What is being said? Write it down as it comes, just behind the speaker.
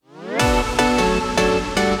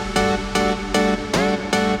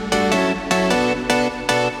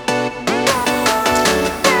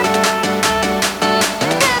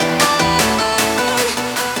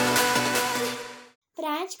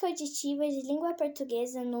Língua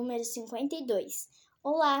Portuguesa número 52.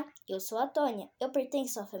 Olá, eu sou a Tônia, eu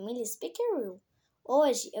pertenço à família Speakaru.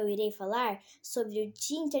 Hoje eu irei falar sobre o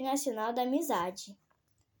Dia Internacional da Amizade.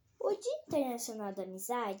 O Dia Internacional da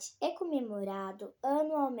Amizade é comemorado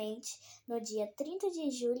anualmente no dia 30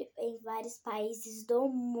 de julho em vários países do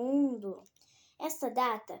mundo. Esta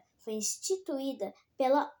data foi instituída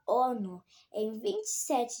pela ONU em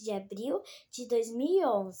 27 de abril de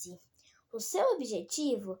 2011. O seu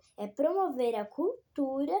objetivo é promover a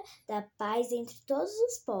cultura da paz entre todos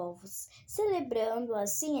os povos, celebrando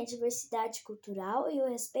assim a diversidade cultural e o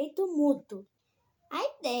respeito mútuo. A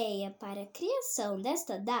ideia para a criação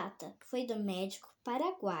desta data foi do médico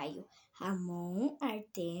paraguaio Ramon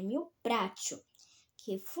Artemio Bracho,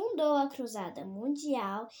 que fundou a Cruzada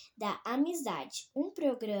Mundial da Amizade, um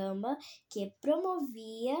programa que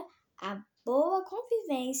promovia a boa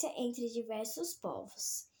convivência entre diversos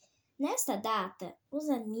povos. Nesta data, os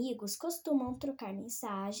amigos costumam trocar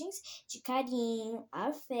mensagens de carinho,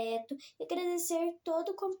 afeto e agradecer todo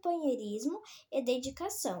o companheirismo e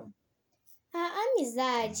dedicação. A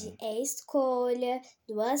amizade é escolha,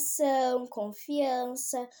 doação,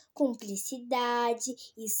 confiança, cumplicidade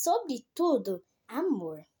e, sobretudo,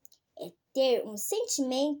 amor. É ter um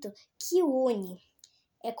sentimento que une.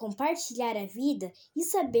 É compartilhar a vida e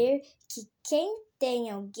saber que quem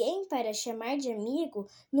tem alguém para chamar de amigo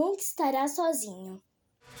nunca estará sozinho.